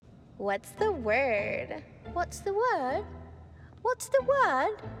What's the word? What's the word? What's the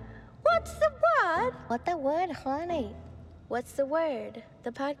word? What's the word? What the word, honey? What's the word? The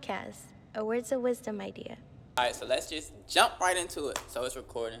podcast, a words of wisdom idea. Alright, so let's just jump right into it. So it's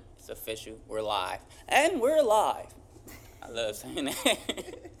recording, it's official, we're live. And we're live. I love saying that.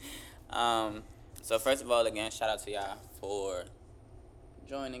 So first of all, again, shout out to y'all for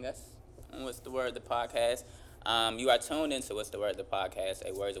joining us on What's the Word, the podcast. You are tuned into What's the Word, the podcast,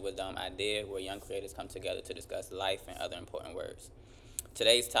 a words of wisdom idea where young creators come together to discuss life and other important words.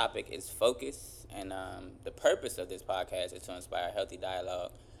 Today's topic is focus, and the purpose of this podcast is to inspire healthy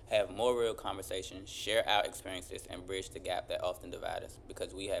dialogue, have more real conversations, share our experiences, and bridge the gap that often divides us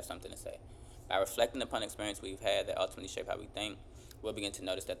because we have something to say. By reflecting upon experience we've had that ultimately shape how we think, we'll begin to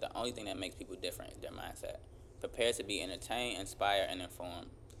notice that the only thing that makes people different is their mindset. Prepare to be entertained, inspired, and informed.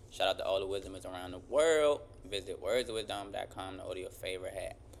 Shout out to all the wisdomers around the world. Visit wordsofwisdom.com to order your favorite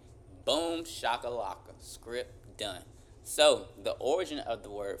hat. Boom, shakalaka. Script done. So, the origin of the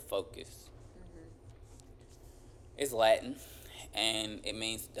word focus is Latin, and it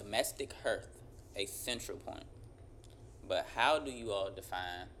means domestic hearth, a central point. But how do you all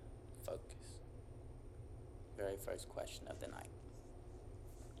define focus? Very first question of the night.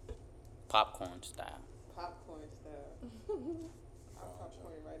 Popcorn style. Popcorn style. I'll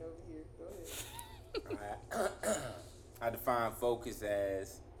popcorn right over here. Go ahead. Alright. I define focus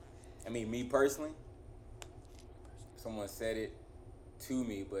as, me personally, someone said it to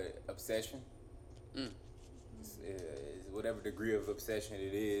me, but obsession. Is whatever degree of obsession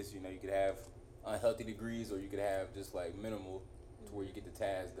it is. You could have unhealthy degrees, or you could have just like minimal to where you get the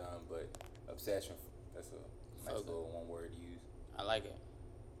task done. But obsession, that's a nice little one word to use. I like it.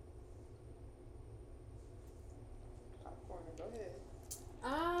 Popcorn, go ahead.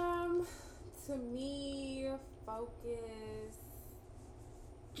 To me, focus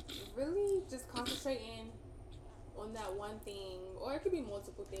really just concentrating on that one thing, or it could be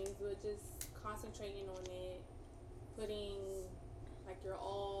multiple things, but just concentrating on it, putting like your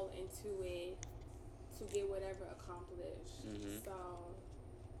all into it to get whatever accomplished. So,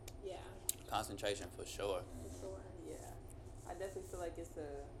 yeah. Concentration for sure. For sure. Yeah. I definitely feel like it's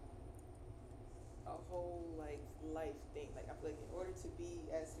a whole like life thing. Like I feel like in order to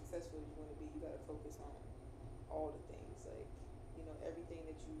be as successful as you want to be, you gotta focus on all the things. Like, everything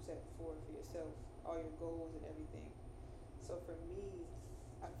that you set forward for yourself, all your goals and everything. So for me,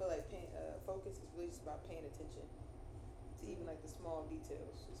 I feel like focus is really just about paying attention to even like the small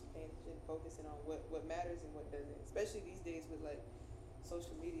details. Just paying attention, focusing on what matters and what doesn't. Especially these days with like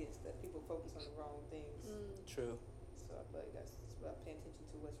social media and stuff, people focus on the wrong things. True. So I feel like that's about paying attention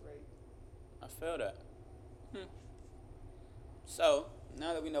to what's right. I feel that. So,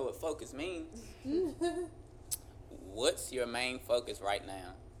 now that we know what focus means, what's your main focus right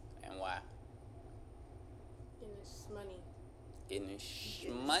now and why? Getting this money. Getting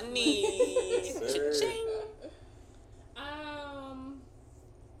money. Cha-ching.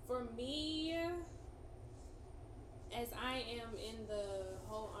 For me, as I am in the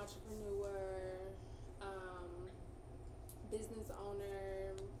whole entrepreneur, business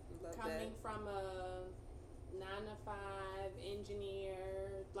owner, Love coming that. from a 9-to-5 engineer,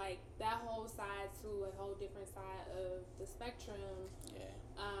 like that whole side to a whole different side of the spectrum. Yeah.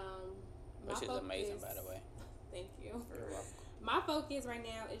 My Which is focus, amazing, by the way. Thank you. You're welcome. My focus right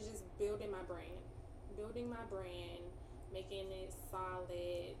now is just building my brand, making it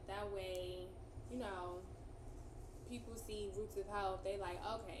solid. That way, people see Roots of Health. They like,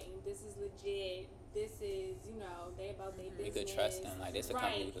 okay, this is legit. This is, they about their business. You could trust them. Like, this a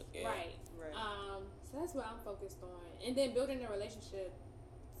company. Right, Yeah. right. Right. So that's what I'm focused on. And then building the relationship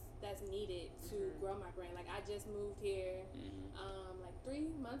that's needed to grow my brand. Like, I just moved here, like 3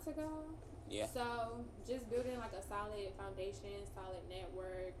 months ago. Yeah. So just building like a solid foundation, solid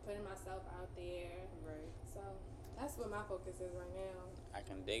network, putting myself out there. Right. So that's what my focus is right now. I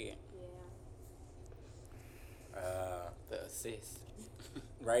can dig it. Yeah. The assist.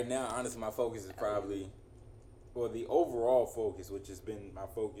 Right now, honestly, my focus is probably, the overall focus, which has been my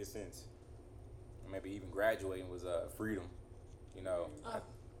focus since maybe even graduating, was freedom. Yeah.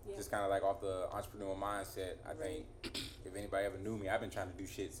 Just kind of like off the entrepreneurial mindset. I think if anybody ever knew me, I've been trying to do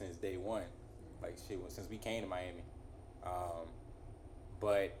shit since day one, like since we came to Miami.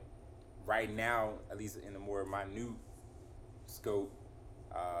 But right now, at least in a more minute scope,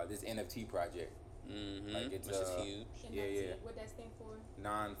 this NFT project. Like it's Which is huge. Yeah. What that stand for?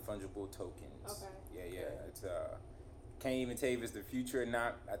 Non-fungible tokens. Okay. Yeah. It's can't even tell you if it's the future or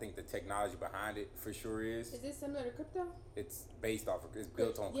not. I think the technology behind it for sure is. Is this similar to crypto? It's based off of. It's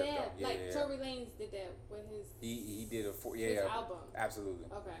built on crypto. Yeah, like Tory Lanez did that with his. He did his album. Absolutely.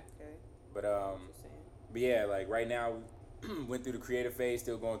 Okay. Okay. But Just saying. But yeah, like right now, we went through the creative phase,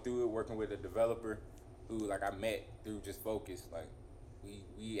 still going through it, working with a developer who like I met through just Focus. Like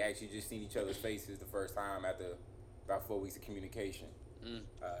we actually just seen each other's faces the first time after about 4 weeks of communication.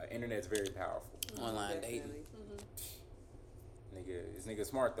 Internet's very powerful. Online dating. Definitely. This nigga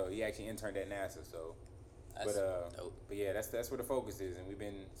smart though. He actually interned at NASA, so. That's dope. But yeah, that's where the focus is, and we've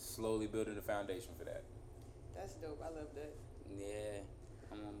been slowly building the foundation for that. That's dope. I love that. Yeah,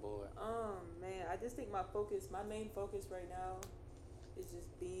 I'm on board. Man, I just think my main focus right now is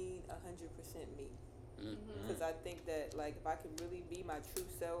just being 100% me. Because I think that like if I can really be my true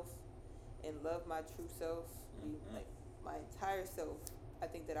self and love my true self, be like my entire self, I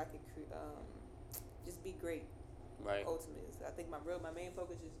think that I can just be great. Right. Ultimately, so I think my main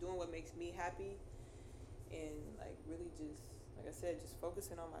focus is doing what makes me happy, and like really just like I said, just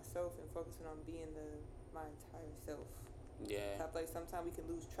focusing on myself and focusing on being my entire self. Yeah. I feel like sometimes we can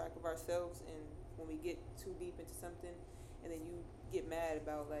lose track of ourselves, and when we get too deep into something, and then you get mad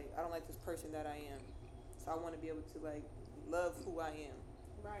about like I don't like this person that I am, so I want to be able to like love who I am.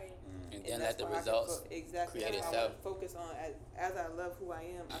 Right. And then that's let the why I can results exactly create that's why I itself. want to focus on as I love who I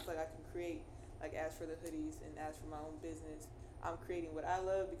am. I feel like I can create. Like as for the hoodies and as for my own business, I'm creating what I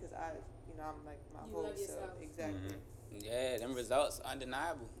love because I'm like my You whole love self. yourself. Exactly. Yeah, them results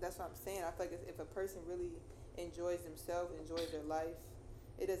undeniable. That's what I'm saying. I feel like if a person really enjoys themselves, enjoys their life,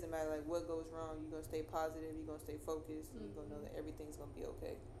 it doesn't matter like what goes wrong. You're gonna stay positive. You're gonna stay focused. And you're gonna know that everything's gonna be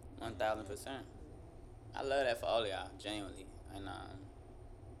okay. 1000%. I love that for all of y'all, genuinely. And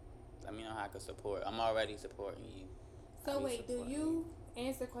let me know how I can support. I'm already supporting you. So I wait, do support you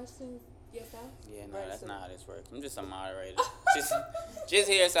answer questions yourself? Yeah, no, Right, that's so- not how this works. I'm just a moderator. just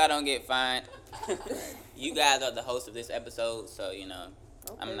here so I don't get fined. You guys are the host of this episode, so I'm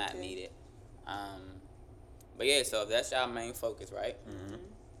Okay, not okay. needed. But yeah, so that's y'all main focus, right?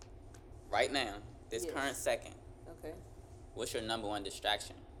 Right now, this Yes. current second, Okay. what's your number one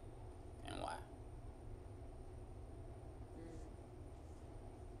distraction and why?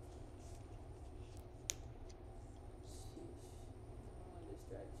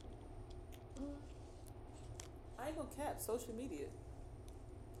 I ain't gonna cap social media.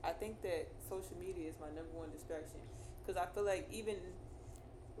 I think that social media is my number one distraction because I feel like even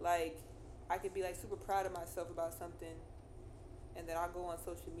like I could be like super proud of myself about something, and then I'll go on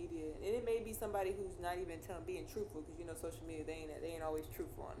social media and it may be somebody who's not even being truthful because social media they ain't always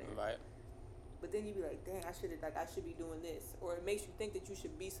truthful on there. Right. But then you be like, dang, I should be doing this, or it makes you think that you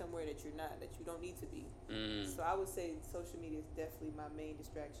should be somewhere that you're not, that you don't need to be. So I would say social media is definitely my main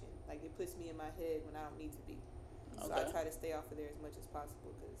distraction. Like it puts me in my head when I don't need to be. So I Okay. try to stay off of there as much as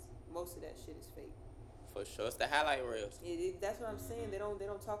possible because most of that shit is fake. For sure. It's the highlight reels. That's what I'm saying. They don't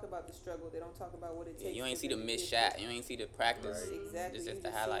talk about the struggle. They don't talk about what it Yeah, takes. you ain't to see the make missed it. shot. You ain't see the practice. Right. Exactly. It's You just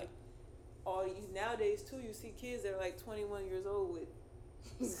the see highlight. nowadays too, you see kids that are like 21 years old with,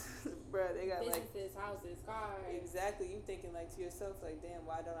 bruh, they got like. Businesses, houses, cars. Exactly. You thinking like to yourself, like, damn,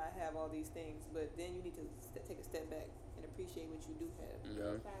 why don't I have all these things? But then you need to take a step back and appreciate what you do have.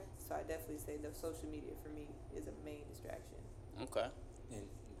 Mhm. Facts. So I definitely say the social media for me is a main distraction. Okay. And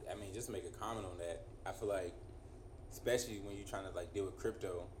I mean, just to make a comment on that, I feel like, especially when you're trying to like deal with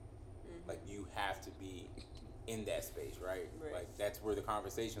crypto, like you have to be in that space, right? Right. Like that's where the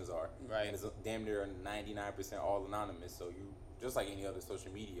conversations are. Right. And it's damn near 99% all anonymous. So you just like any other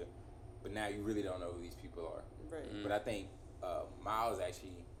social media, but now you really don't know who these people are. Right. But I think Miles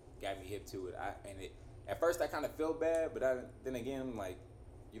actually got me hip to it. At first I kind of felt bad, but then again, like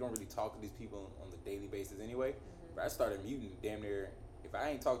you don't really talk to these people on the daily basis anyway. But I started muting damn near. If I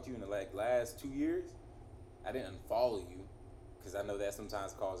ain't talked to you in the like last 2 years, I didn't unfollow you because I know that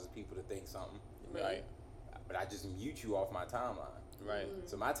sometimes causes people to think something. Right. But I just mute you off my timeline. Right.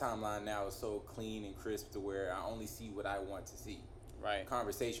 So my timeline now is so clean and crisp to where I only see what I want to see, Right.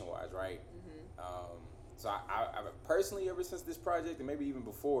 conversation wise, right? So I personally, ever since this project and maybe even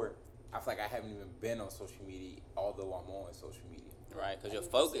before, I feel like I haven't even been on social media, although I'm on social media. Right. Because your I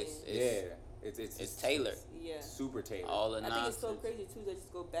get what focus you're is It's tailored. Yeah. super tailored. all the I think nonsense. it's so crazy too. That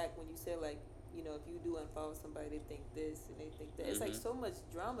just go back when you said like, if you do unfollow somebody, they think this and they think that. It's like so much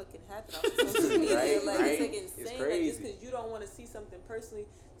drama can happen on social media. Right, Like right. it's like It's insane. Like crazy. just because you don't want to see something personally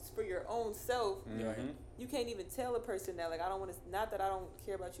for your own self, you can't even tell a person that. Like I don't want to. Not that I don't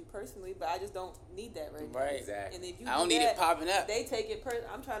care about you personally, but I just don't need that right now. Right. Exactly. And if you I don't do need that, it popping up. they take it.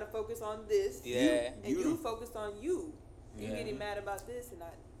 I'm trying to focus on this. Yeah. And you focused on you. You Yeah. getting mad about this, and I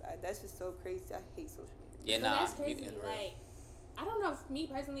that's just so crazy. I hate social media. Yeah, So nah. that's crazy. it's real. Like, I don't know. For me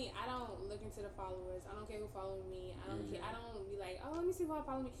personally, I don't look into the followers. I don't care who follows me. I don't care. I don't be like, oh, let me see who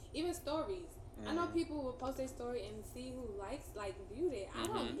follow me. Even stories. I know people will post their story and see who likes, like, viewed it. I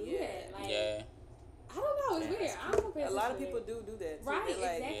don't do that. Like, Yeah. I don't know. It's weird. I don't pay A lot of attention people to it. do that. Too. Right, They're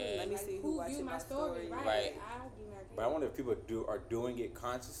like, exactly. let me Like, see who who watching viewed my my story. Right. Right. I do not care. But I wonder if people are doing it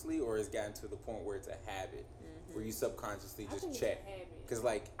consciously, or it's gotten to the point where it's a habit, where you subconsciously I just think check. it's a habit. Because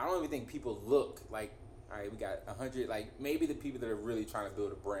like I don't even think people look like, all right, we got 100. Like maybe the people that are really trying to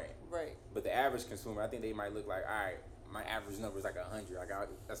build a brand, right. but the average consumer, I think they might look like, all right, my average number is like 100. Like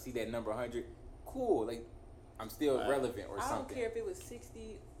I see that number 100, cool. Like I'm still relevant or I something. don't care if it was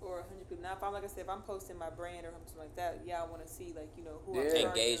 60 or 100 people. Now, if I'm like I said, if I'm posting my brand or something like that, yeah, I want to see like who I'm Yeah. targeting,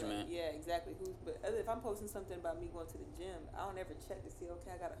 Engagement. Like, yeah, exactly. But if I'm posting something about me going to the gym, I don't ever check to see.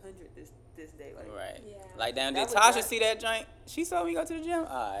 Okay, I got 100 this day. Like Right. Yeah. Like, damn, That did would Tasha drive- see that joint? She saw me go to the gym?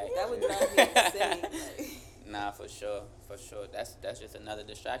 Alright. that would drive me insane. Like, Nah, for sure. For sure. That's just another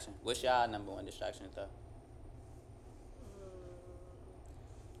distraction. What's y'all number one distraction, though?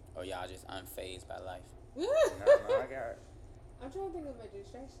 Or y'all just unfazed by life? No, I got. I'm trying to think of a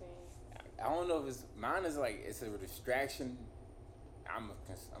distraction. I don't know if it's mine. Is like it's a distraction.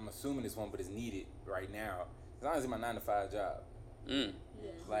 I'm assuming it's one, but it's needed right now. As long as it's my 9 to 5 job, Mm.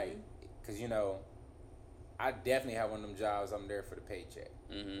 like, cause I definitely have one of them jobs. I'm there for the paycheck.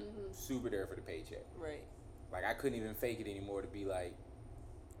 Mm-hmm. Super there for the paycheck. right. Like I couldn't even fake it anymore to be like,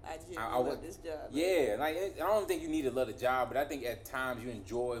 I genuinely I love would- this job. yeah. Like I don't think you need to love the job, but I think at times you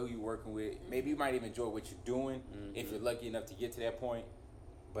enjoy who you're working with. Maybe you might even enjoy what you're doing if you're lucky enough to get to that point.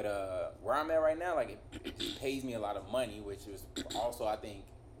 But where I'm at right now, like it just pays me a lot of money, which is also I think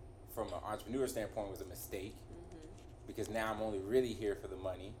from an entrepreneur standpoint was a mistake because now I'm only really here for the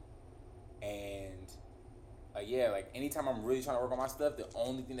money, and yeah, like anytime I'm really trying to work on my stuff, the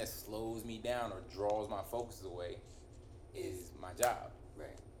only thing that slows me down or draws my focus away is my job.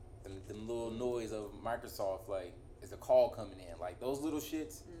 Right. The little noise of Microsoft, like, is a call coming in, like those little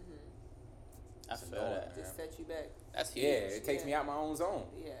shits. I It's feel annoying. that. Just set you back. That's huge. Yeah, it takes me out my own zone.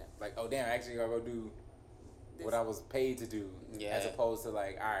 Yeah. Like, oh damn, actually I gotta go do what This- I was paid to do, Yeah. as opposed to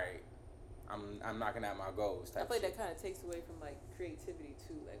like, all right, I'm knocking out my goals. I Type feel like shit. that kind of takes away from like creativity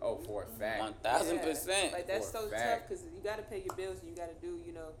too. Like Oh, when you- for a fact. 1000%. Like that's For a so tough fact. because you got to pay your bills and you got to do,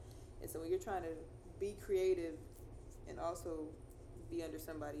 and so when you're trying to be creative and also be under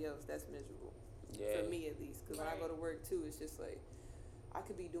somebody else, that's miserable. Yeah. For me at least, because when I go to work too, it's just like I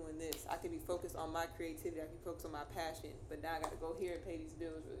could be doing this. I could be focused on my creativity. I can focus on my passion, but now I got to go here and pay these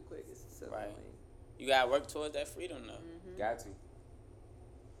bills really quick. It's so Right. annoying. You gotta work towards that freedom, though. Got to.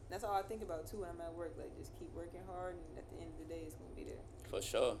 That's all I think about too when I'm at work. Like just keep working hard, and at the end of the day, it's gonna be there. For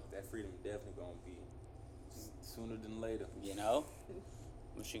sure. That freedom definitely gonna be sooner than later. You know?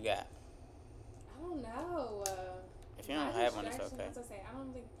 What you got? I don't know. If you My don't have one, it's distraction, okay. as I say, I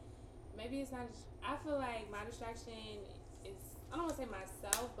don't think. Maybe it's not. I feel like my distraction is. I don't want to say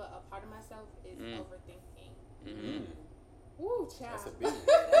myself, but a part of myself is overthinking. Mm-hmm. Woo, child. That's a big one.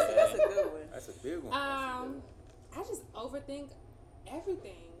 That's a good one. That's a big one. I just overthink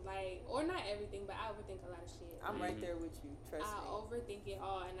everything, like, or not everything, but I overthink a lot of shit. I'm Like, right there with you. Trust I me. overthink it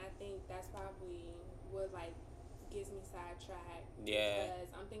all, and I think that's probably what like gets me sidetracked. Yeah.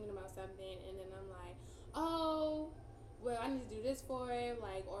 Because I'm thinking about something, and then I'm like, oh, well, I need to do this for it,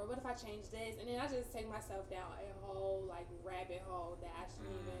 like, or what if I change this? And then I just take myself down a whole like rabbit hole that I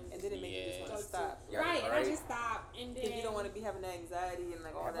shouldn't even. And then it makes you just Yeah. want to stop. Yeah, right, and I right. just stop, and then Because you don't want to be having that anxiety and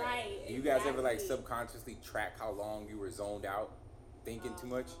like all that. Right. Do you guys ever like exactly. subconsciously track how long you were zoned out thinking too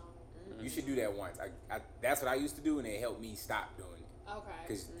much? Mm-hmm. You should do that once. I that's what I used to do, and it helped me stop doing it. Okay.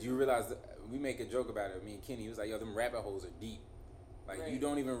 Because you realize that we make a joke about it. Me and Kenny, he was like, "Yo, them rabbit holes are deep. Like you Right.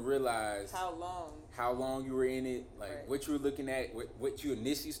 don't even realize How long? you were in it, like Right. what you were looking at, what you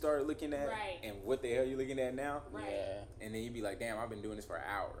initially started looking at, Right. and what the hell you're looking at now. Right. Yeah. And then you'd be like, "Damn, I've been doing this for an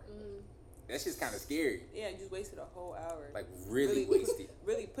hour." Mm. That's just kind of scary. Yeah, you just wasted a whole hour. Like really wasted.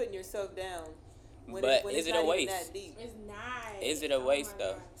 Really putting yourself down. When But when is it's it not a even waste? that deep. It's not. Is it a waste, my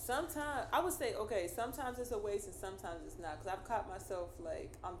though? God. Sometimes I would say okay. Sometimes it's a waste and sometimes it's not. Because I've caught myself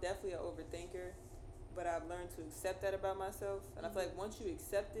like I'm definitely an overthinker, but I've learned to accept that about myself. And I feel like once you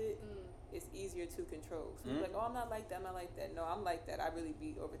accept it, Mm. it's easier to control. So you're like, oh, I'm not like that. I'm not like that. No, I'm like that. I really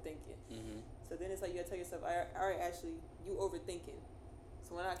be overthinking. Mm-hmm. So then it's like you gotta tell yourself, all right, Ashley, you overthinking.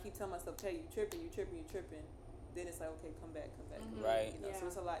 So when I keep telling myself, hey, you tripping, then it's like, okay, come back. Mhm. Right. You know, so Yeah.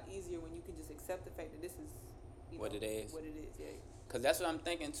 it's a lot easier when you can just accept the fact that this is What it is. What it is, yeah. Cause that's what I'm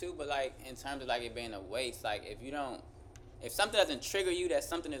thinking too. But like in terms of like it being a waste, like if something doesn't trigger you that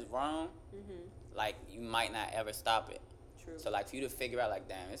something is wrong, Mm-hmm. like you might not ever stop it. True. So like for you to figure out like,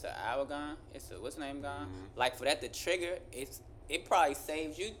 damn, it's an hour gone. It's a what's the name gone. Mhm. Like for that to trigger, it probably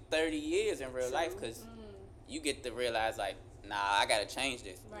saves you 30 years in real True. life because you get to realize like, nah, I gotta change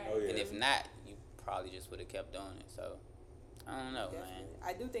this. Right. Oh, yeah. And if not, you probably just would have kept doing it. So I don't know, man. Definitely.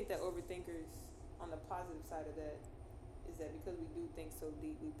 I do think that overthinkers, on the positive side of that, is that because we do think so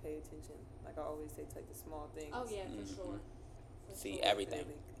deep, we pay attention. Like I always say, to like the small things. Oh yeah, Mhm. for sure. For See sure. everything.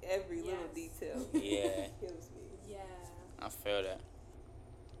 Every little Yes. detail. Yeah. Kills me. Yeah. I feel that.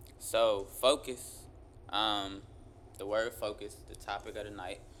 So focus, the word focus, the topic of the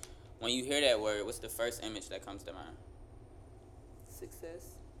night. When you hear that word, what's the first image that comes to mind?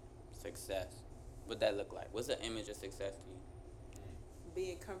 Success. Success. What that look like? What's the image of success to you?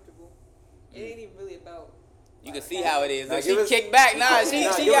 Being comfortable. It ain't even really about. You can see how it is. Nah, Look, give she us- kicked back. Nah, she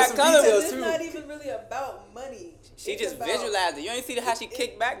Nah, she give us got some color. details. It's too. not even really about money. She It's just about- visualized it. You ain't see how she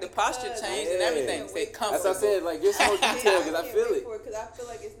kicked back, the posture Because changed Yeah. and everything. can't Say wait. That's comfortable. what I said. Like, give some more detail because I feel it. Because I feel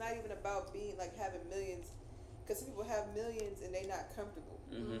like it's not even about being like having millions. Because some people have millions and they're not comfortable.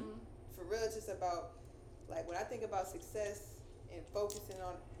 Mm-hmm. For real, it's just about like when I think about success and focusing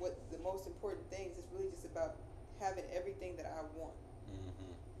on what the most important things, it's really just about having everything that I want.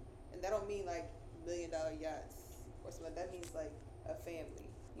 Mhm. And that don't mean like $1 million yachts or something. That means like a family,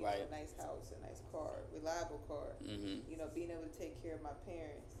 you Right. know, a nice house, a nice car, reliable car. Mm-hmm. You know, being able to take care of my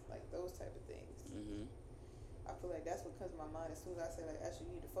parents, like those type of things. Mm-hmm. I feel like that's what comes to my mind as soon as I say like, actually,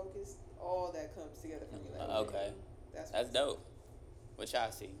 you need to focus. All that comes together for me. Like, Okay. that's That's dope. What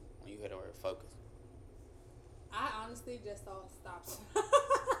y'all see when you hear the word focus? I honestly just thought stop.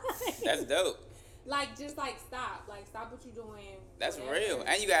 That's dope. Like just like stop. Like stop what you're doing. That's whatever. real.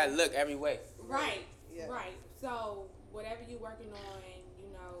 And you gotta look every way. Right. Yeah. Right. So whatever you're working on, you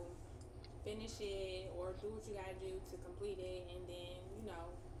know, finish it or do what you gotta do to complete it, and then you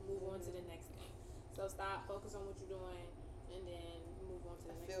know move on to the next thing. So stop, focus on what you're doing, and then move on to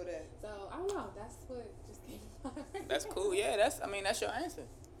the I next. feel that. So I don't know. That's what just came. to mind. That's cool. Yeah, that's your answer.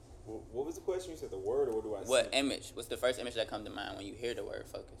 What was the question? You said the word, or what do I What see? image? What's the first image that comes to mind when you hear the word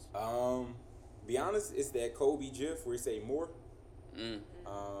focus? Be honest, it's that Kobe GIF where he say more. Mm.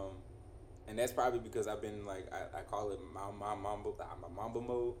 And that's probably because I've been like I call it my Mamba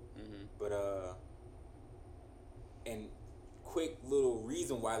mode. Mm-hmm. But and quick little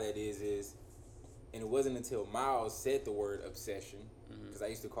reason why that is, and it wasn't until Miles said the word obsession, because I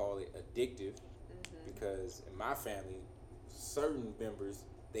used to call it addictive, because in my family, certain members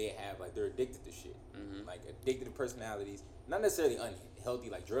they have like they're addicted to shit, Mm-hmm. like addicted to personalities, not necessarily unhealthy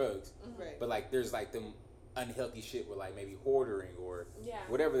like drugs, Right. but like there's like them unhealthy shit with like maybe hoarding or Yeah.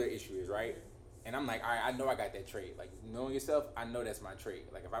 whatever their issue is, right? And I'm like, all right, I know I got that trait. Like knowing yourself, I know that's my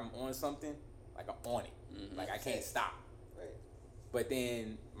trait. Like if I'm on something, like I'm on it. Mhm. Like I can't stop. Right. But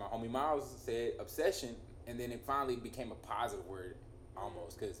then my homie Miles said obsession, and then it finally became a positive word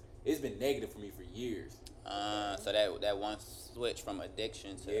almost, because it's been negative for me for years. So that one switch from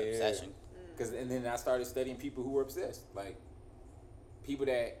addiction to Yeah. obsession. And then I started studying people who were obsessed, like people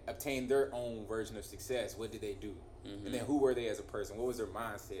that obtained their own version of success. What did they do? Mhm. And then who were they as a person? What was their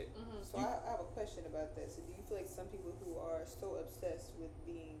mindset? So I have a question about that. So do you feel like some people who are so obsessed with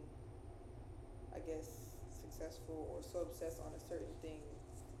being, I guess, successful or so obsessed on a certain thing,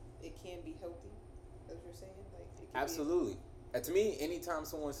 it can be healthy? That's what you're saying? Like it can Absolutely. To me, anytime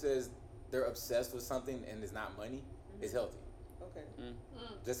someone says they're obsessed with something and it's not money, it's healthy. Be, okay.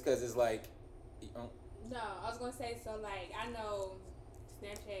 Just because it's like, No, I was gonna say so. Like I know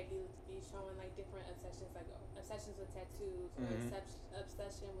Snapchat be showing like different obsessions, like obsessions with tattoos or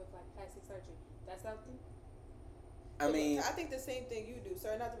obsession with like plastic surgery. That's something. I mean, I think the same thing you do.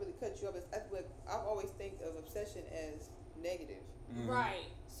 Sorry, not to really cut you off. But I've always think of obsession as negative. Right.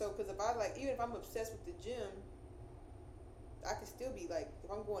 So, because if I like, even if I'm obsessed with the gym, I can still be like,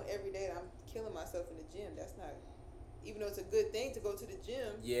 if I'm going every day and I'm killing myself in the gym, that's not, even though it's a good thing to go to the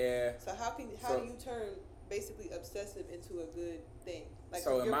gym. yeah. So how do you turn basically obsessive into a good thing? Like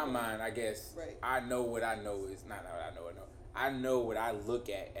So from in your my point- mind, I guess Right. I know what I know is not what I know. I know what I look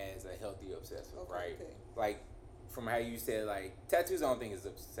at as a healthy obsessive, Okay, right? okay. Like from how you said, like tattoos, I don't think is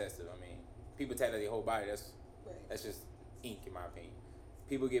obsessive. I mean, people tattoo their whole body. Right. That's just ink, in my opinion.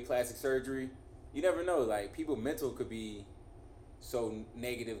 People get plastic surgery. You never know. Like people mental could be so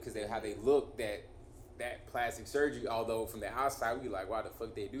negative because of how they look that plastic surgery. Although from the outside we like, why the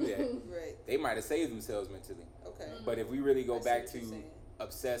fuck they do that? Right. They might have saved themselves mentally. Okay. But if we really go I see back what to you're saying.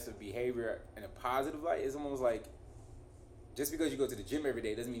 obsessive behavior in a positive light, it's almost like just because you go to the gym every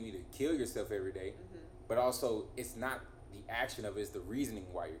day doesn't mean you need to kill yourself every day. But also, it's not the action of it, it's the reasoning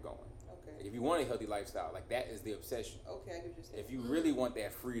why you're going. Okay. Okay. If you want a healthy lifestyle, like that is the obsession. Okay, I get what you're saying. If you really want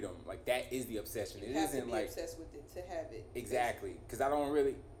that freedom, like that is the obsession. You It have to isn't be like obsessed with it to have it. exactly because I don't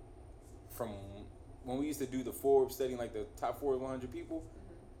really. From when we used to do the Forbes studying like the top 100 people,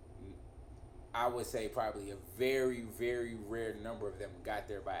 I would say probably a very, very rare number of them got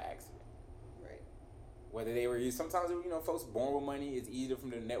there by accident. Right. Whether they were sometimes folks born with money, it's easier for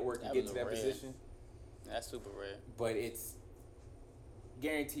them to network and That get was to that rare. position. That's super rare. But it's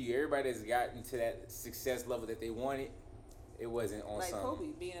guarantee you, everybody that's gotten to that success level that they wanted, it wasn't on Like some.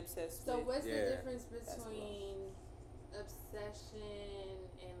 Kobe being obsessed So with. what's Yeah. the difference That's between obsession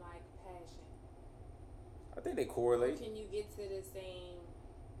and like passion? I think they Or correlate. can you get to the same,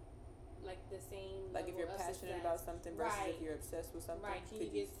 like the same Like if level you're of passionate success? about something versus Right. if you're obsessed with something. Right? Can you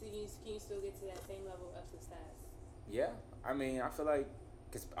could get to can you still get to that same level of success? Yeah, I mean, I feel like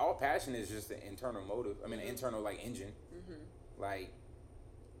because all passion is just an internal motive. I mean, an internal like engine. Mm-hmm. Like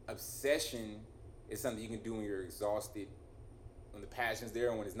obsession is something you can do when you're exhausted, when the passion's there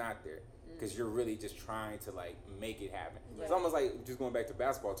and when it's not there, because you're really just trying to like make it happen. It's Right. almost like just going back to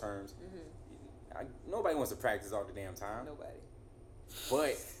basketball terms. Nobody wants to practice all the damn time, Nobody.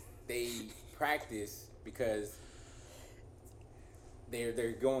 but they practice because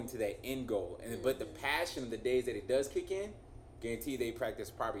they're going to that end goal. And but the passion of the days that it does kick in, guarantee they practice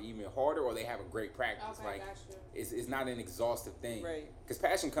probably even harder, or they have a great practice. Okay, Like gotcha. it's not an exhaustive thing, Right. because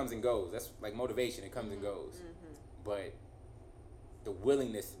passion comes and goes. That's like motivation; it comes and goes. Mm-hmm. But the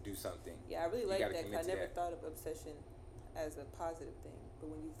willingness to do something, Yeah, I really You like gotta that. 'Cause commit I to never that. thought of obsession as a positive thing, but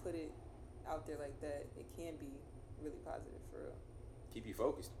when you put it out there like that, it can be really positive for real. keep you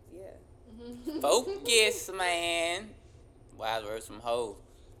focused. Yeah. Focus, man. Wise words from Hov.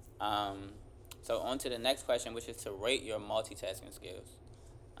 So on to the next question, which is to rate your multitasking skills.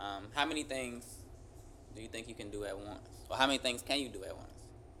 How many things do you think you can do at once? Or how many things can you do at once?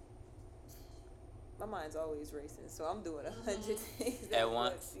 My mind's always racing, so I'm doing 100 things At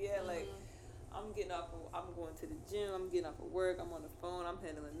once? Yeah, like I'm getting off. I'm going to the gym. I'm getting off of work. I'm on the phone. I'm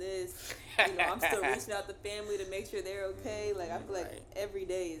handling this. I'm still reaching out to family to make sure they're okay. Like I feel like Right. every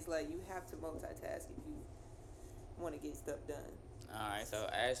day is like you have to multitask if you want to get stuff done. All right, so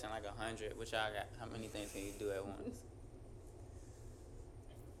Ashton, like 100. What y'all got? How many things can you do at once?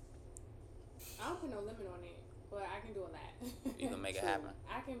 I don't put no limit on it, but I can do a lot. You can make it True. happen.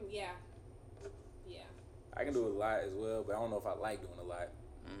 I can, yeah. I can do a lot as well, but I don't know if I like doing a lot.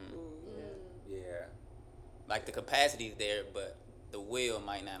 Mhm. Ooh, yeah. Yeah, Like the capacity's there, but the will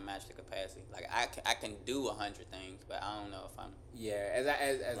might not match the capacity. Like I can do 100 things, but I don't know if I'm. yeah.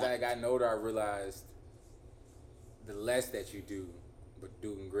 As I got older, I realized the less that you do, but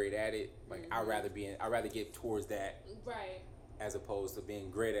doing great at it. Like I'd rather get towards that Right. as opposed to being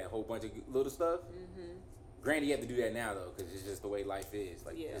great at a whole bunch of little stuff. Mm-hmm. Granted, you have to do that now though, because it's just the way life is.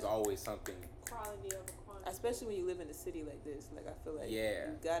 Like Yeah. there's always something. Quality over quantity. Especially when you live in a city like this. Like I feel like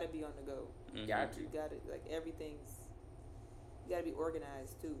Yeah. you gotta be on the go. Mhm. Got You you. gotta like everything's. You gotta be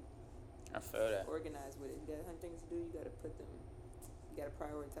organized too. I feel that. Organized with it. You got 100 things to do. You gotta put them. You gotta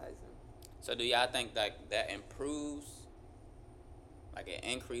prioritize them. So do y'all think like that improves, like it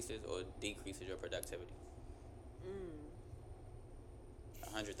increases or decreases your productivity?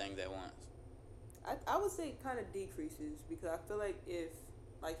 100 things at once. I would say it kind of decreases because I feel like if,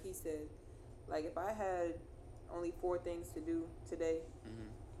 like he said, like if I had only 4 things to do today, Mhm.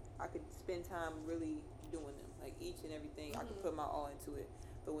 I could spend time really doing them, like each and everything. I could put my all into it.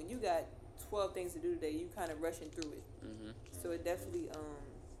 But when you got 12 things to do today, you kind of rushing through it. Mhm. So it definitely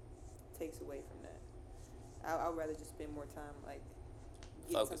takes away from that. I'd rather just spend more time like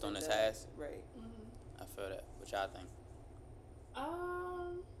getting Focused on something the done. task. Right. I feel that. What y'all think?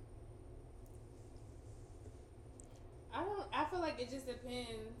 I feel like it just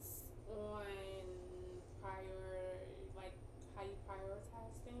depends on like how you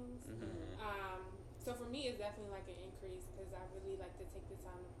prioritize things. Mhm. So for me, it's definitely like an increase because I really like to take the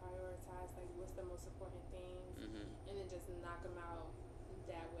time to prioritize like what's the most important things, Mhm. and then just knock them out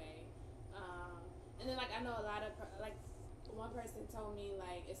that way. And then like I know a lot of like one person told me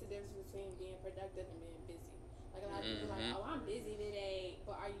like it's a difference between being productive and being busy. Like a lot of people are like, Mhm. oh, I'm busy today,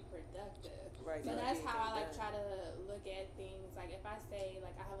 but are you productive? Right. So Not that's getting how I things like done. try to look at things. Like if I say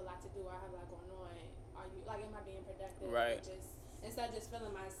like I have a lot to do, or I have a lot going on, are you like am I being productive? Right. Or just instead of just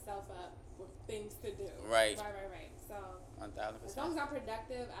filling myself up with things to do. Right. Right. So as long 1000%. as I'm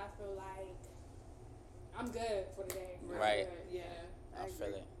productive, I feel like I'm good for the day. I'm Right. good. Yeah. I feel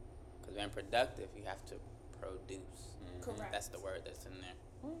it. Because being productive, you have to produce. Correct. That's the word that's in there.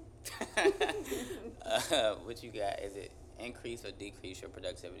 What you got? Is it increase or decrease your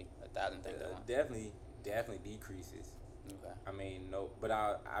productivity? 1,000 things at once. Definitely decreases. Okay. I mean, no, but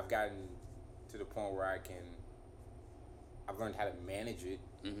I've gotten to the point where I've learned how to manage it.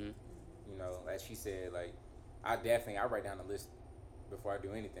 Mhm. You know, as she said, like I write down a list before I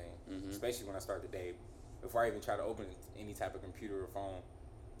do anything, Mhm. especially when I start the day. Before I even try to open any type of computer or phone,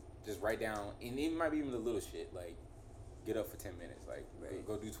 just write down, and it might be even the little shit, like get up for 10 minutes, like Right.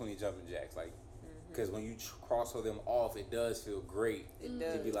 go do 20 jumping jacks, like because when you cross them off, it does feel great. It To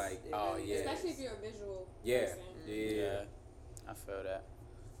does. be like, It oh really yeah, Especially if you're a visual yeah, person. yeah. I feel that.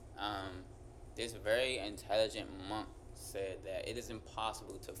 This very intelligent monk said that it is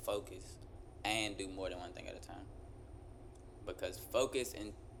impossible to focus and do more than one thing at a time. Because focus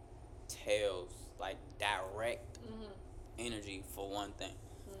entails like direct energy for one thing.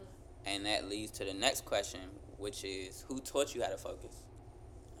 And that leads to the next question, which is who taught you how to focus?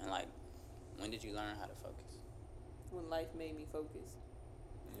 And like, when did you learn how to focus? When life made me focus.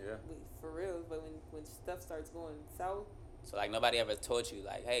 Yeah. For real, but when stuff starts going south, So like nobody ever taught you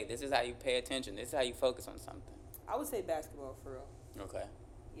like, hey, this is how you pay attention. This is how you focus on something. I would say basketball for real. Okay.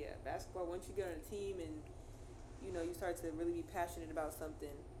 Yeah, basketball. Once you get on a team and you start to really be passionate about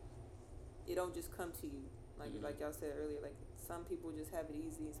something, it don't just come to you. Like y'all said earlier, like some people just have it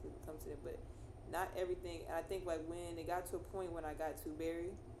easy and some people come to them, but not everything. And I think like when it got to a point when I got to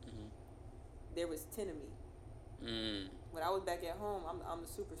Barry, there was 10 of me. When I was back at home, I'm the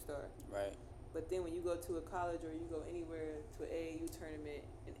superstar. Right. But then when you go to a college or you go anywhere to an AAU tournament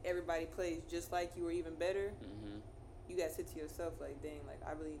and everybody plays just like you or even better, you got to sit to yourself like, dang, like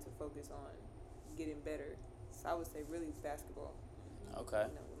I really need to focus on getting better. So I would say really basketball. Okay.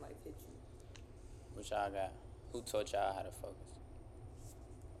 When life hits you. What y'all got? Who taught y'all how to focus?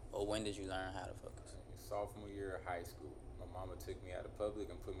 Or when did you learn how to focus? Sophomore year of high school, my mama took me out of public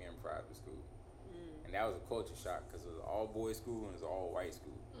and put me in private school. And that was a culture shock because it was all boys school and it was all white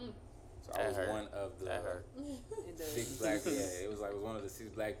school. So I was one of the That hurt. 6 black. Yeah, it was one of the 6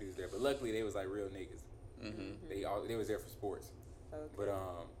 black dudes there. But luckily they was like real niggas. They was there for sports. Okay. But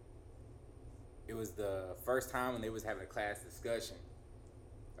it was the first time when they was having a class discussion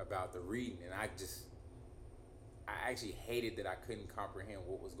about the reading, and I actually hated that I couldn't comprehend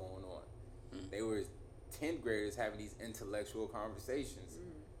what was going on. They were 10th graders having these intellectual conversations,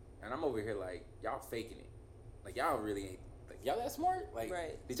 and I'm over here like, y'all faking it. Like y'all really ain't. Like y'all that smart? Like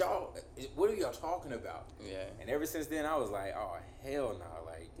Right. did y'all? What are y'all talking about? Yeah. And ever since then, I was like, oh hell no,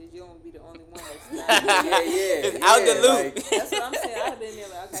 like. Because you don't be the only one that's not. Yeah, It's out the loop. like, That's what I'm saying. I've been there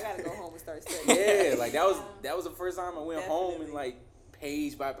like, okay, I gotta go home and start studying. yeah, like that was the first time I went home and Definitely. like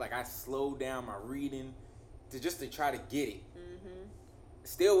page by like I slowed down my reading to try to get it.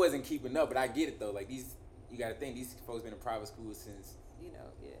 Still wasn't keeping up, but I get it though. Like you got to think these folks been in private school since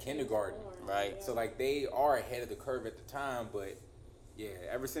kindergarten, Right. so like they are ahead of the curve at the time. But yeah,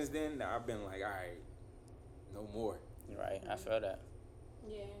 ever since then I've been like, all right, no more. Right. I feel that.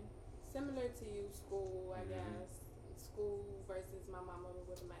 Yeah. Similar to you, school, I guess. School versus my mama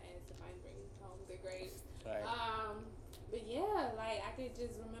whipping my ass if I didn't bring home good grades. Right. But yeah, like I could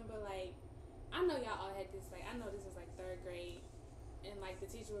just remember like I know y'all all had this like I know this was like 3rd grade. And like the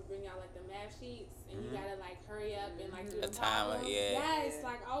teacher would bring out like the math sheets, and you gotta like hurry up and like do the timer, problems. yeah. Yes, Yeah.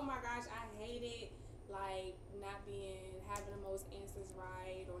 like oh my gosh, I hated like not having the most answers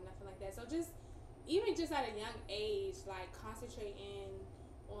right or nothing like that. So just even just at a young age, like concentrating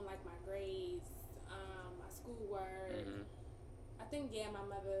on like my grades, my schoolwork. I think my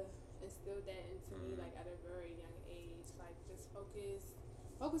mother instilled that into me like at a very young age. Like just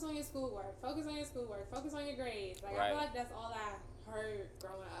focus on your schoolwork, focus on your grades. Like I feel like that's all I heard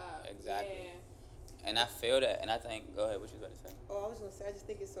growing up. Exactly. Yeah. And I feel that, and I think, go ahead, what you about to say? Oh, I was gonna say, I just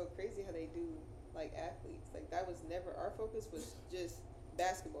think it's so crazy how they do like athletes. Like that was never our focus. Was just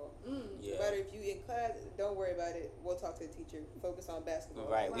basketball. Yeah. No matter if you in class, don't worry about it. We'll talk to the teacher. Focus on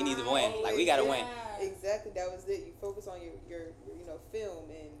basketball. Right. We need to win. Like we gotta win. Yeah. Exactly. That was it. You focus on your film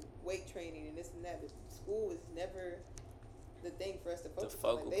and weight training and this and that. But school was never the thing for us to focus on.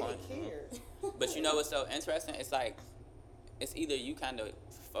 focal Like, they point. didn't care. But you know what's so interesting? It's like, it's either you kind of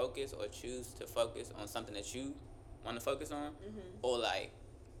focus or choose to focus on something that you want to focus on, or like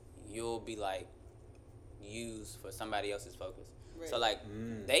you'll be like used for somebody else's focus. Right. So like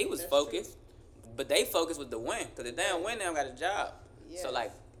they was That's focused, but they focused with the win, because if they don't win, they don't got a job. Yes. So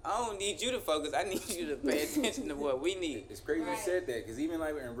like I don't need you to focus. I need you to pay attention to what we need. It's crazy you said that, because even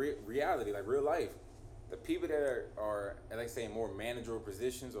like in reality, like real life, the people that are like say in more managerial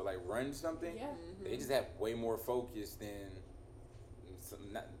positions or like run something, they just have way more focus than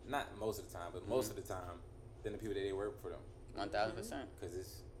not most of the time, but most of the time than the people that they work for them. 1,000%.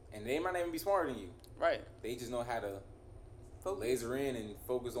 Because and they might not even be smarter than you. Right. They just know how to Focus. laser in and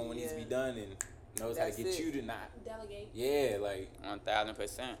focus on what needs to be done, and knows how to That's get it. you to not. Delegate. Yeah, like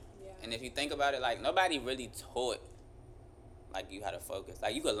 1000%. Yeah. And if you think about it, like nobody really taught like you how to focus.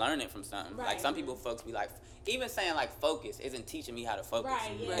 Like you could learn it from something. Like Right. some people folks be like, even saying like focus isn't teaching me how to focus.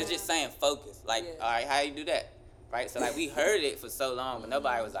 Right, yeah. It's just saying focus. Like, Yeah. all right, how you do that? Right. So like we heard it for so long, but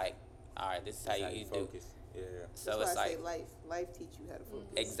nobody was like, all right, this is how that's you, do. focus. Yeah. So That's it's why I like say life teach you how to focus.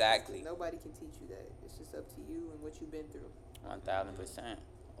 Exactly. Nobody can teach you that. It's just up to you and what you've been through. 1000%.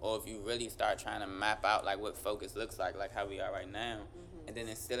 Or if you really start trying to map out like what focus looks like how we are right now, and then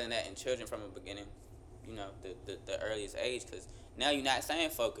instilling that in children from the beginning, you know, the earliest age, because now you're not saying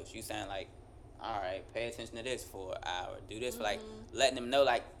focus, you're saying like, all right, pay attention to this for an hour, do this for like, letting them know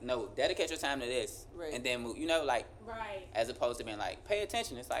like, no, dedicate your time to this, Right. and then move, you know, like, Right. as opposed to being like, pay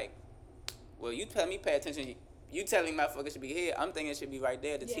attention. It's like, well, you tell me pay attention, you telling me my focus should be here, I'm thinking it should be right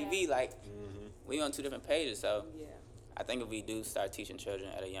there, the Yeah. TV, like, we on two different pages, so Yeah. I think if we do start teaching children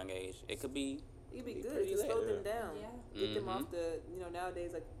at a young age, it could be It'd be Be good pretty to slow lit. them down. Yeah. Get them Mhm. off the,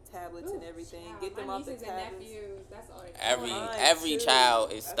 nowadays like tablets and Ooh, everything. child, Get them my off the nieces tablets. and nephews. That's all. they every want. Mine every too.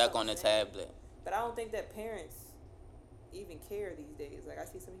 child is That's stuck what on the I'm saying. tablet. But I don't think that parents even care these days. Like I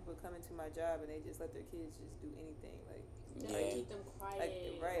see some people come into my job and they just let their kids just do anything. Like, Just Yeah. keep them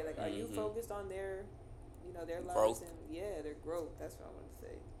quiet. right? Like, are you Mhm. focused on their, their lives Growth. and their growth? That's what I want to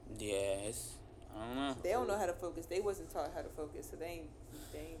say. Yeah, it's I don't know. They don't know how to focus. They wasn't taught how to focus, so they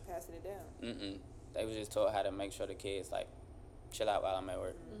ain't passing it down. They was just taught how to make sure the kids like chill out while I'm at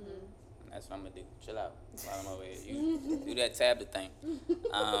work. Mhm. And that's what I'm gonna do. Chill out while I'm over here. You do that tablet thing.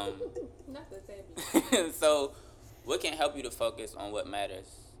 Not the tablet. So, what can help you to focus on what matters,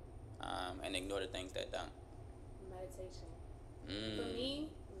 and ignore the things that don't? Meditation. Mm, For me,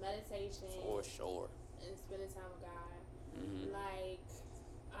 meditation for sure. and spending time with God. Mhm. Like,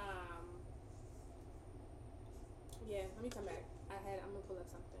 yeah. Let me come back. I'm gonna pull up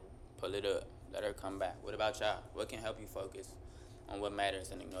something. Pull it up. Let her come back. What about y'all? What can help you focus on what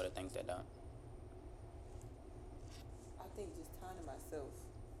matters and ignore the things that don't? I think just time to myself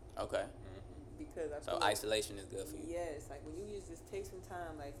Okay. because I So feel like, isolation is good for you. yes, like when you just take some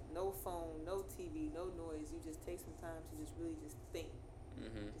time, like no phone, no TV, no noise, you just take some time to just really just think.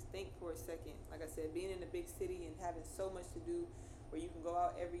 Mhm. Just think for a second. Like I said, being in a big city and having so much to do, where you can go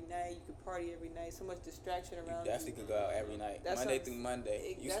out every night, you can party every night, so much distraction You around definitely could go out every night, That's Monday what I'm through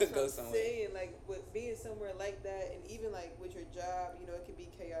Monday. You That's could go what I'm somewhere. saying. Like with being somewhere like that, and even like with your job, it can be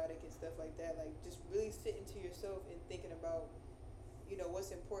chaotic and stuff like that. Like just really sitting to yourself and thinking about,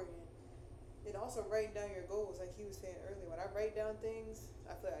 what's important, and also writing down your goals. Like he was saying earlier, when I write down things,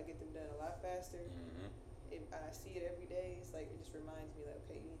 I feel like I get them done a lot faster. I see it every day. It's like it just reminds me, like,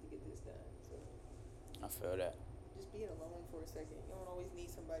 okay, you need to get this done. So I feel that. just being alone for a second. You don't always need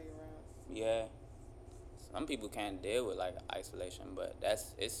somebody around. Yeah. Some people can't deal with like isolation, but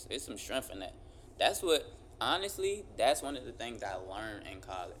it's some strength in that. That's what honestly, that's one of the things I learned in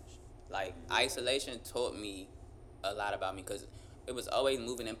college. Like isolation taught me a lot about me because it was always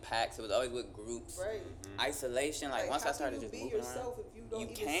moving in packs. It was always with groups. Right. Isolation, like once how I started can just you be moving yourself around, if you don't you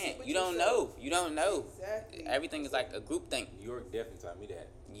even sit can't. with You don't yourself? know. You don't know. Exactly. Everything is like a group thing. New York definitely taught me that.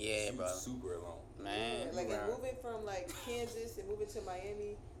 Yeah, You bro. super alone. Man. Yeah, like and Right. moving from like Kansas and moving to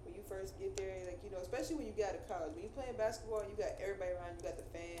Miami when you first get there, like especially when you got to college, when you playing basketball, you got everybody around, you got the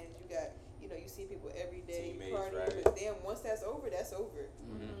fans, you got you see people every day, you Teammates, party, right. but then once that's over, that's over.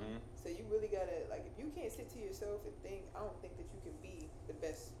 Mm-hmm. So you really gotta like if you can't sit to yourself and think, I don't think that you can be the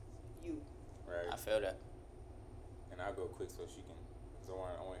best you. Right. I feel that. And I'll go quick so she can, because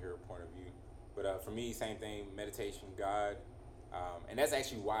I want to hear her point of view. But for me, same thing, meditation, God. And that's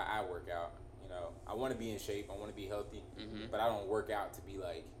actually why I work out. I want to be in shape. I want to be healthy. Mhm. But I don't work out to be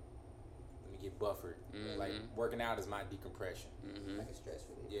like, let me get buffered. Like, Mhm. working out is my decompression. Mm-hmm. Like a stress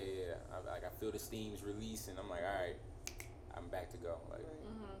relief. Yeah. I feel the steams release, and I'm like, all right, I'm back to go. Like, Right.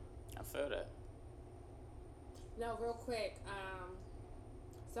 Mm-hmm. I feel that. No, real quick.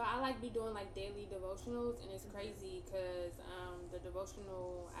 So I like be doing like daily devotionals, and it's crazy because the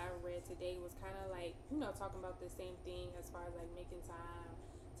devotional I read today was kind of like talking about the same thing as far as like making time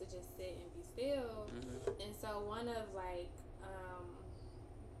to just sit and be still. Mm-hmm. And so one of like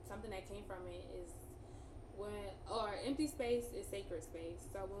something that came from it is empty space is sacred space.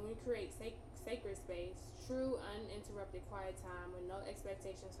 So when we create sacred space, true uninterrupted quiet time with no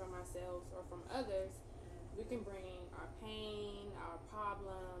expectations from ourselves or from others, we can bring our pain, our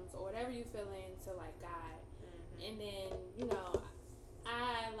problems, or whatever you feel into like God. And then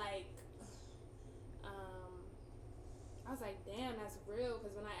I like I was like, damn, that's real,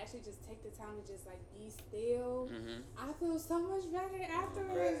 because when I actually just take the time to just like be still, Mm-hmm. I feel so much better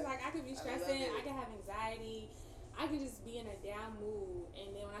afterwards. Right. Like I could be I love stressing, it. I could have anxiety, I could just be in a down mood,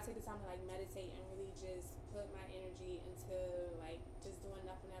 and then when I I take the time to like meditate and really just put my energy into like just doing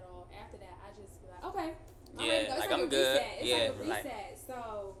nothing at all. After that, I just be like, okay, I'm ready to go. It's like like I'm a good. reset. It's Yeah, like a like- reset. So,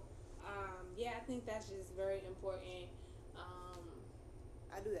 I think that's just very important.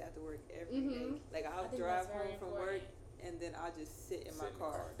 I do that after work every day. Mhm. Like I'll I think drive that's very home from work important. and then I'll just sit in Sit my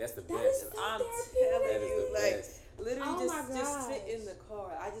car. That's the That best. is so I'm therapeutic. telling That is you, the like best. literally Oh my just sit gosh. in the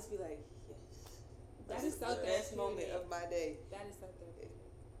car. I just be like, yes. That This is so the best moment therapeutic. of my day. That is so therapeutic.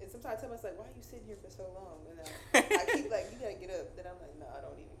 And sometimes I tell myself, why are you sitting here for so long? And I keep like, you gotta get up. Then I'm like, no, I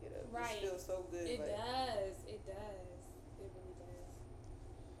don't need to get up. Right. It feels so good. It like, does. It does. It really does.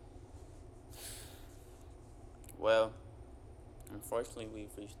 Well, unfortunately, we've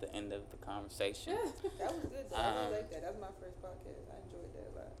reached the end of the conversation. That was good though. I really Um, like that. That was my first podcast. I enjoyed that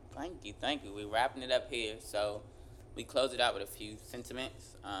a lot. Thank you. We're wrapping it up here. So we close it out with a few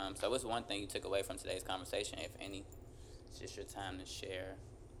sentiments. So what's one thing you took away from today's conversation, if any? It's just your time to share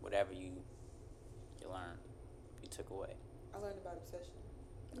whatever you learned, you took away. I learned about obsession.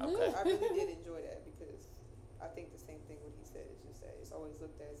 Okay. I really did enjoy that because I think the same thing what he said. It's just that it's always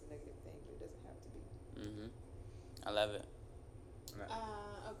looked at as a negative thing, but it doesn't have to be. Mhm. I love it.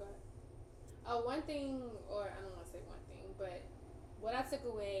 Okay. One thing, or I don't want to say one thing, but what I took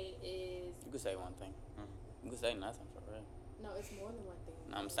away is You could say one thing. You could say nothing for real. no, it's more than one thing.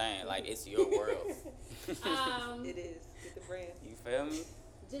 No, I'm saying like it's your world. It is. Get the brand. You feel me?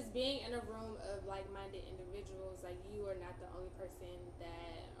 Just being in a room of like-minded individuals, like you are not the only person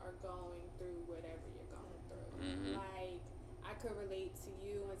that are going through whatever you're going through. Mhm. Like I could relate to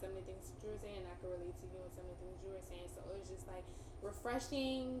you and some of the things that you were saying. I could relate to you and some of the things you were saying. So it was just like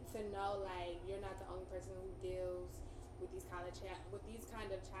refreshing to know like you're not the only person who deals with these kind of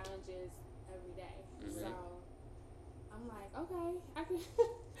challenges every day. Mhm. So I'm like, okay, I can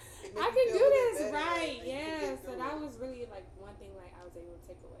It I make you can feel do a this, bit better, right? like, you can Yeah. get So through that it. was really like one thing like I was able to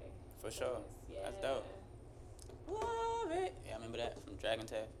take away. For from sure. this. Yeah. That's dope. Love it. Yeah, I remember that from Dragon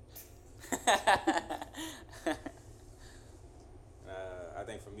Tag. I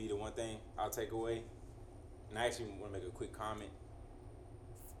think for me, the one thing I'll take away, and I actually want to make a quick comment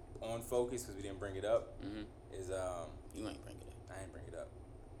on focus because we didn't bring it up, Mhm. is You ain't bring it up. I didn't bring it up,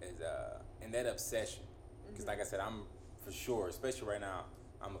 is and that obsession. Because like I said, I'm for sure, especially right now,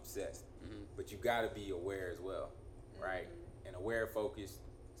 I'm obsessed. Mhm. But you got to be aware as well, right? And aware, focused,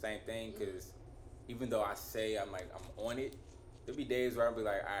 same thing. Because even though I say I'm on it, there'll be days where I'll be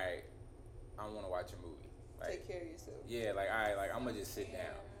like, all right, I don't want to watch a movie. Like, Take care of yourself. yeah, like, all right, like I'm gonna just sit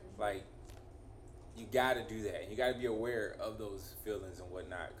down. Like, you gotta do that. You gotta be aware of those feelings and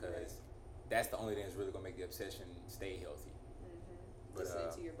whatnot, because that's the only thing that's really gonna make the obsession stay healthy. But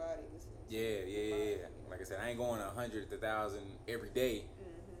Listening to your body. Listening to yeah. your mind, Like I said, I ain't going 100 to 1,000 every day,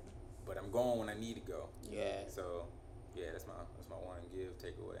 but I'm going when I need to go. Yeah. So, yeah, that's my one give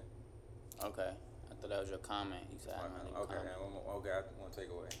takeaway. Okay. I thought that was your comment. You said I don't really Okay, comment. okay, I want to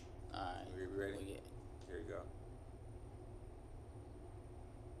take away. All right. You ready? We get. Here you go.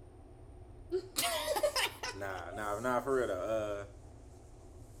 Nah, for real though.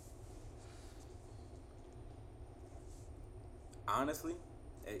 Honestly,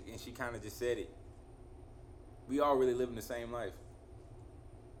 and she kind of just said it. We all really living the same life.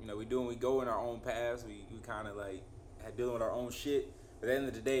 You know, we go in our own paths. We kind of like dealing with our own shit. But at the end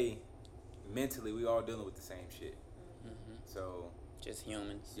of the day, mentally, we all dealing with the same shit. Mhm. So Just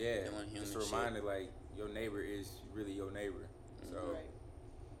humans. yeah, Doing human just a shit. reminder, like your neighbor is really your neighbor. So Right.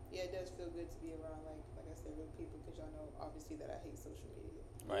 Yeah, it does feel good to be around, like I said, real people, because y'all know obviously that I hate social media.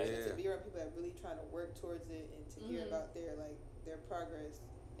 Right. And Yeah. to be around people that really trying to work towards it and to hear Mhm. about their progress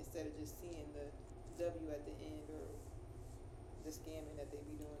instead of just seeing the W at the end or the scamming that they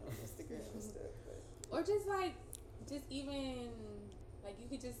be doing on Instagram and stuff. But Or just like, just even like you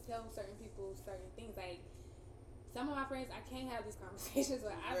could just tell certain people certain things. Like some of my friends, I can't have these conversations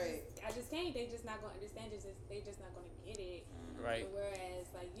with. I just can't. They just not gonna understand. They just not gonna get it. Right. Whereas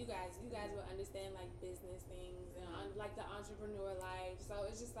like you guys will understand like business things and like the entrepreneur life. So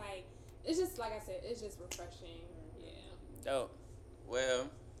it's just like I said, it's just refreshing. Yeah. Dope. Well,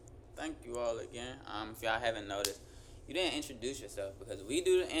 thank you all again. If y'all haven't noticed, you didn't introduce yourself because we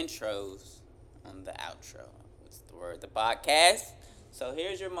do the intros on the outro. What's the word? The podcast. So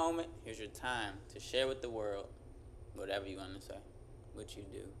here's your moment. Here's your time to share with the world whatever you want to say, what you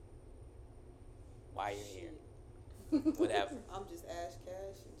do, why you're here, whatever. I'm just Ash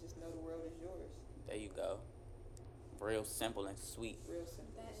Cash and just know the world is yours. There you go. Real simple and sweet. Real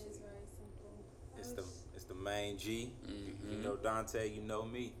simple. That and is sweet. very simple. it's the main G. Mhm. You know Dante, you know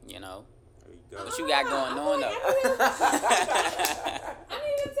me. You know. There you go. What you got going on though? I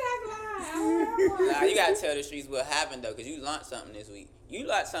need a tagline. Nah, you gotta tell the streets what happened though, cause you launched something this week. You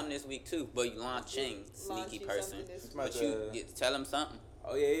launched something this week too, but you launching sneaky Launching person. something this But week. you tell them something.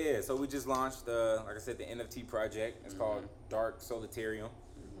 Oh yeah. So we just launched, like I said, the NFT project. It's called Dark Solitarium.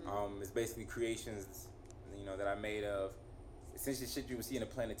 It's basically creations, that I made of essentially shit you would see in a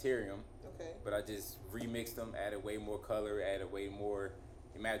planetarium. Okay. But I just remixed them, added way more color, added way more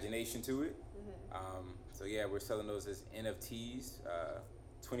imagination to it. So yeah, we're selling those as NFTs.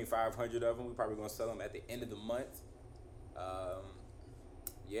 2,500 of them. We're probably gonna sell them at the end of the month.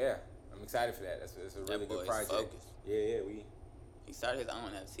 Yeah, I'm excited for that. That's a really That good boy's project. focused. Yeah, He started his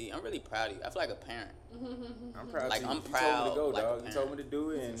own NFT. I'm really proud of you. I feel like a parent. I'm proud. Like, of you. I'm You told proud me to go, like a dog. You told me parent. to do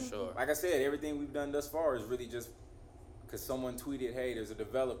it, and Sure. like I said, everything we've done thus far is really just because someone tweeted, "Hey, there's a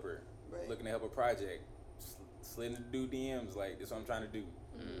developer Right. looking to help a project." Slid into dude DMs like, "This is what I'm trying to do,"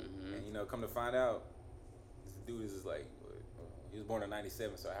 and come to find out, this dude is like, he was born in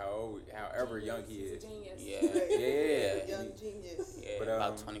 '97, so however young he He's is, a genius. Yeah. Right. Yeah. Young genius. Yeah, But,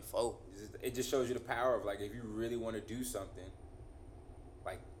 about 24. it just shows you the power of, like, if you really want to do something,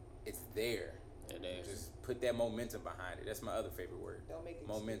 like, it's there. It is. Just put that momentum behind it. That's my other favorite word. Don't make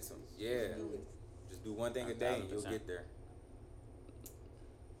Momentum. excuses. Yeah. Just do it. Just do one thing a day and you'll 1,000%. get there.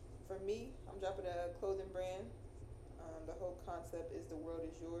 For me, I'm dropping a clothing brand. The whole concept is the world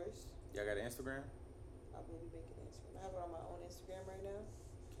is yours. Y'all got an Instagram? I will be making an Instagram. I have it on my own Instagram right now.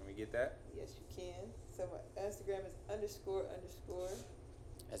 Can we get that? Yes, you can. So my Instagram is __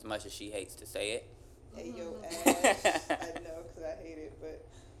 As much as she hates to say it. Ayo Ash. I know, cause I hate it,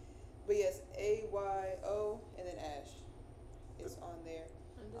 but yes, AYO and then Ash. It's on there.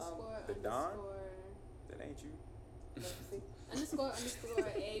 Underscore, the Don? underscore, That ain't you. Let me see. underscore,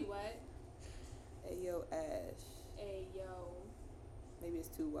 a what? Ayo Ash. A yo. Maybe it's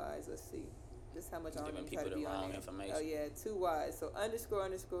 2 Y's. Let's see. This is how much I Giving don't even try to people be the on wrong there. information. Oh yeah, 2 Y's. So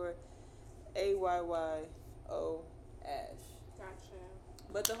 __ AYYO Ash. Gotcha.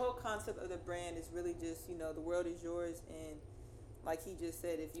 But the whole concept of the brand is really just, the world is yours, and like he just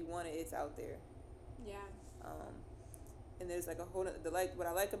said, if you want it, it's out there. Yeah. And there's like a whole what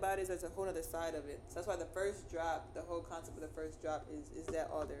I like about it is there's a whole other side of it. So that's why the first drop, the whole concept of the first drop is that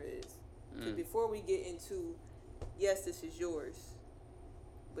all there is. 'Cause before we get into, yes, this is yours,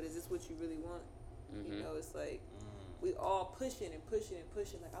 but is this what you really want? It's like we all pushing and pushing and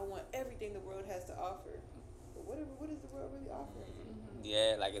pushing. Like, I want everything the world has to offer, but what is the world really offering?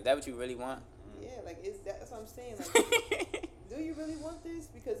 Yeah, like, is that what you really want? Yeah, like that's what I'm saying. Like, do you really want this?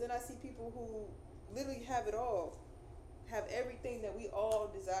 Because then I see people who literally have it all, have everything that we all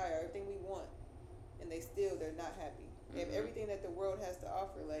desire, everything we want, and they're not happy. They have everything that the world has to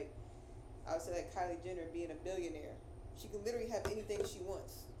offer. Like, I would say, like Kylie Jenner being a billionaire, she can literally have anything she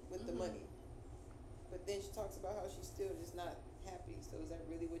wants with the money, but then she talks about how she's still just not happy. So is that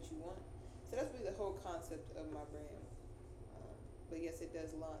really what you want? So that's really the whole concept of my brand. But yes, it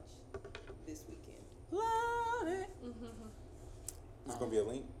does launch this weekend. Love it. There's gonna be a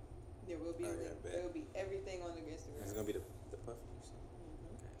link. There will be a Oh, yeah, link. bet. There will be everything on the Instagram. It's gonna be the puffy or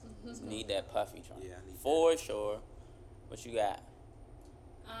something. Need that puffy joint. Yeah, I need For sure. What you got?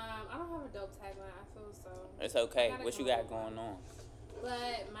 I don't have a dope tagline. I feel so. It's okay. Gotta What you come got up going on?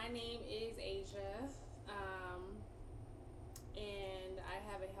 But my name is Asia, and I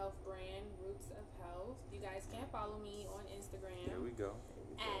have a health brand, Roots of Health. You guys can follow me on Instagram There we go.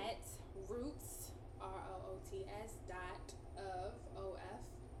 at Roots ROOTS .of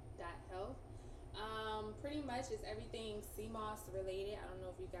health. Pretty much it's everything CMOS related. I don't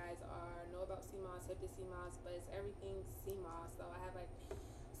know if you guys know about CMOS, hip to CMOS, but it's everything CMOS. So I have like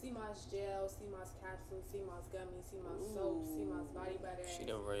CMOS gel, CMOS capsule, CMOS gummy, CMOS soap, CMOS body butter. She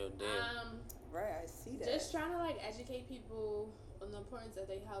the real deal. Right, I see that. Just trying to like educate people on the importance of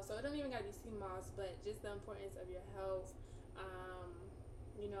their health. So it don't even gotta be CMOS, but just the importance of your health.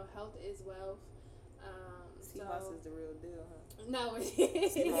 Health is wealth. CMOS is the real deal, huh? No, it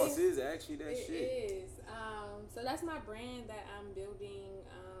is. CMOS is actually that It shit. is. So that's my brand that I'm building,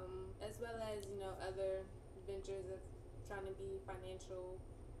 as well as other ventures of trying to be financial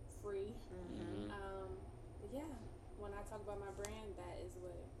free. But yeah, when I talk about my brand,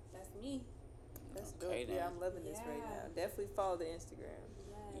 that's me. That's Okay, dope. then. Yeah, I'm loving this right Yeah. now. Definitely follow the Instagram.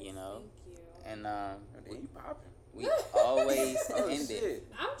 Yes, You know, thank you. And Boy, you popping. we always Oh end it. shit.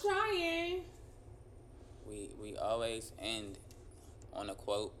 I'm trying. We always end on a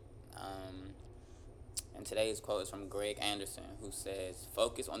quote. And today's quote is from Greg Anderson, who says,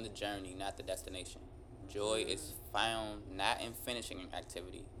 "Focus on the journey, not the destination. Joy is found not in finishing an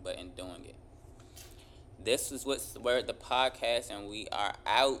activity, but in doing it." This is What's the Word, the podcast, and we are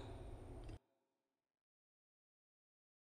out.